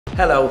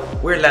Hello,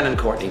 we're Lennon and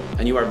Courtney,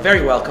 and you are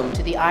very welcome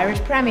to the Irish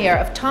premiere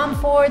of Tom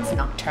Ford's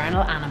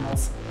Nocturnal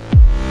Animals.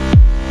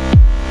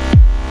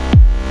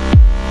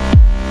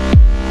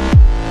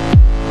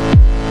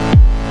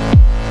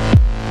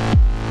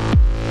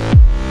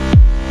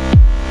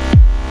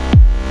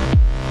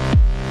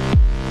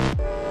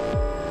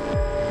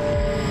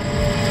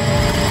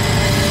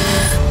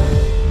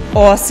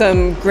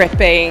 Awesome,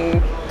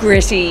 gripping,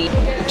 gritty.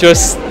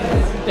 Just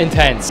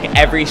intense.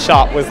 Every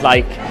shot was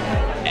like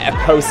a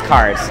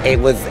postcard. It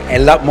was a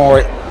lot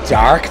more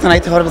dark than I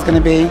thought it was going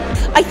to be.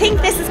 I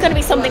think this is going to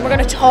be something we're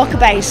going to talk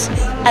about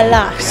a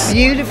lot.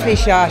 Beautifully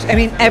shot. I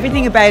mean,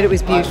 everything about it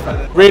was beautiful.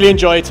 Really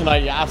enjoyed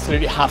tonight. You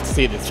absolutely have to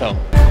see this film.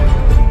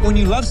 When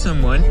you love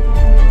someone,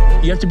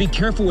 you have to be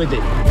careful with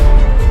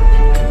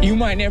it. You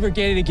might never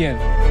get it again.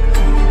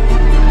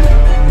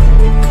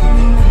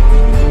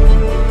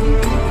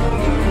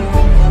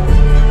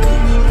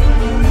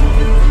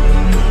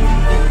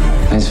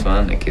 It's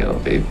fun to kill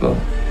people.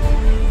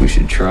 We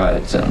should try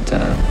it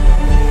sometime.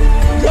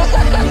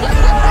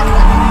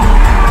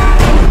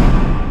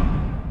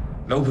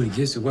 Nobody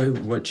gets away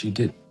with what you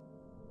did.